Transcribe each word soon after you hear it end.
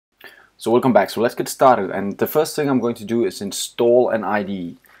So welcome back. So let's get started. And the first thing I'm going to do is install an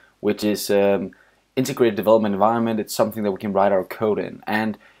IDE, which is integrated development environment. It's something that we can write our code in.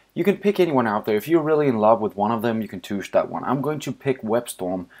 And you can pick anyone out there. If you're really in love with one of them, you can choose that one. I'm going to pick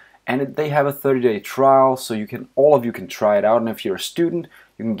WebStorm, and they have a 30-day trial, so all of you can try it out. And if you're a student,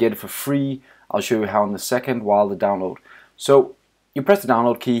 you can get it for free. I'll show you how in a second while the download. So you press the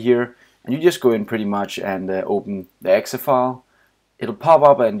download key here, and you just go in pretty much and open the exe file. It'll pop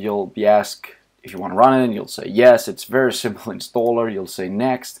up and you'll be asked if you want to run it, and you'll say yes. It's very simple installer. You'll say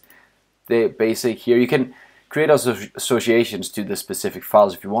next. The basic here, you can create associations to the specific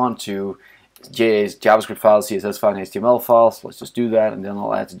files if you want to. JavaScript files, CSS files, and HTML files. Let's just do that, and then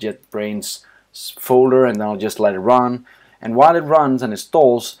I'll add the JetBrains folder, and then I'll just let it run. And while it runs and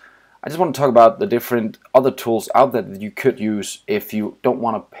installs, I just want to talk about the different other tools out there that you could use if you don't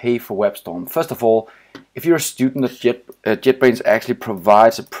want to pay for WebStorm. First of all, if you're a student, JetBrains actually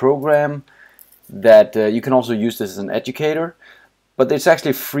provides a program that you can also use this as an educator, but it's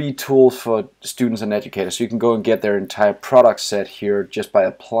actually free tools for students and educators, so you can go and get their entire product set here just by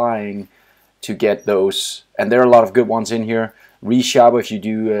applying to get those. And there are a lot of good ones in here. Resharper, if you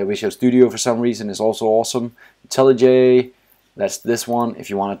do Visual Studio for some reason, is also awesome. IntelliJ, that's this one, if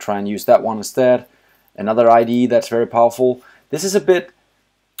you want to try and use that one instead. Another IDE that's very powerful. This is a bit,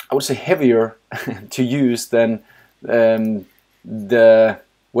 I would say, heavier to use than the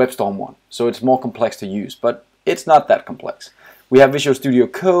WebStorm one. So it's more complex to use, but it's not that complex. We have Visual Studio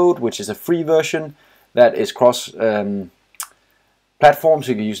Code, which is a free version that is cross platforms.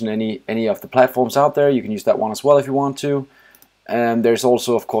 You can use in any of the platforms out there. You can use that one as well if you want to. And there's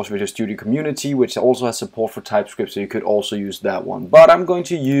also, of course, Visual Studio Community, which also has support for TypeScript, so you could also use that one. But I'm going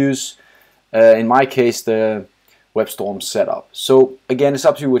to use, in my case, the WebStorm setup. So again, it's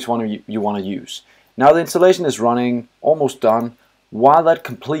up to you which one you want to use. Now the installation is running, almost done. While that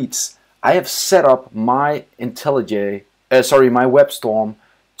completes, I have set up my my WebStorm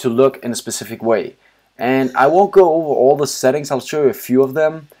to look in a specific way. And I won't go over all the settings. I'll show you a few of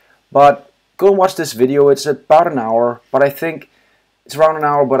them. But go and watch this video. It's about an hour, but I think it's around an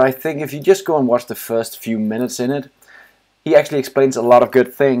hour. But I think if you just go and watch the first few minutes in it, he actually explains a lot of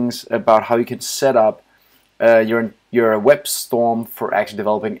good things about how you can set up your WebStorm for actually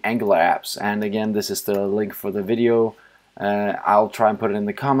developing Angular apps. And again, this is the link for the video. I'll try and put it in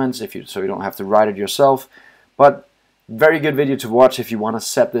the comments so you don't have to write it yourself. But very good video to watch if you want to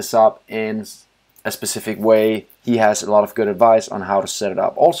set this up in a specific way. He has a lot of good advice on how to set it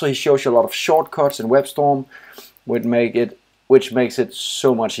up. Also, he shows you a lot of shortcuts in WebStorm, which makes it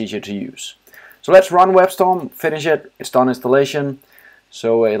so much easier to use. So let's run WebStorm, finish it. It's done installation.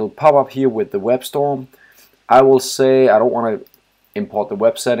 So it'll pop up here with the WebStorm. I will say I don't want to import the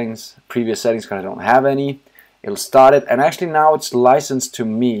previous settings, because I don't have any. It'll start it, and actually now it's licensed to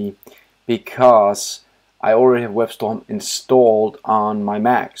me because I already have WebStorm installed on my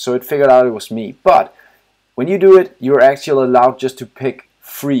Mac. So it figured out it was me. But when you do it, you're actually allowed just to pick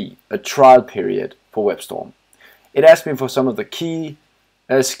free, a trial period for WebStorm. It asked me for some of the key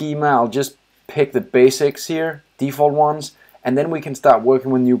schema. I'll just pick the basics here, default ones, and then we can start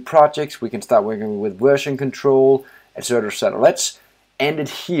working with new projects. We can start working with version control, etc., etc. Let's end it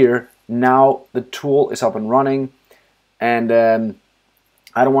here. Now the tool is up and running, and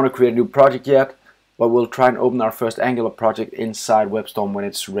I don't want to create a new project yet, but we'll try and open our first Angular project inside WebStorm when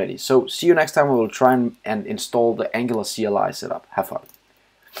it's ready. So see you next time. We will try and install the Angular CLI setup. Have fun.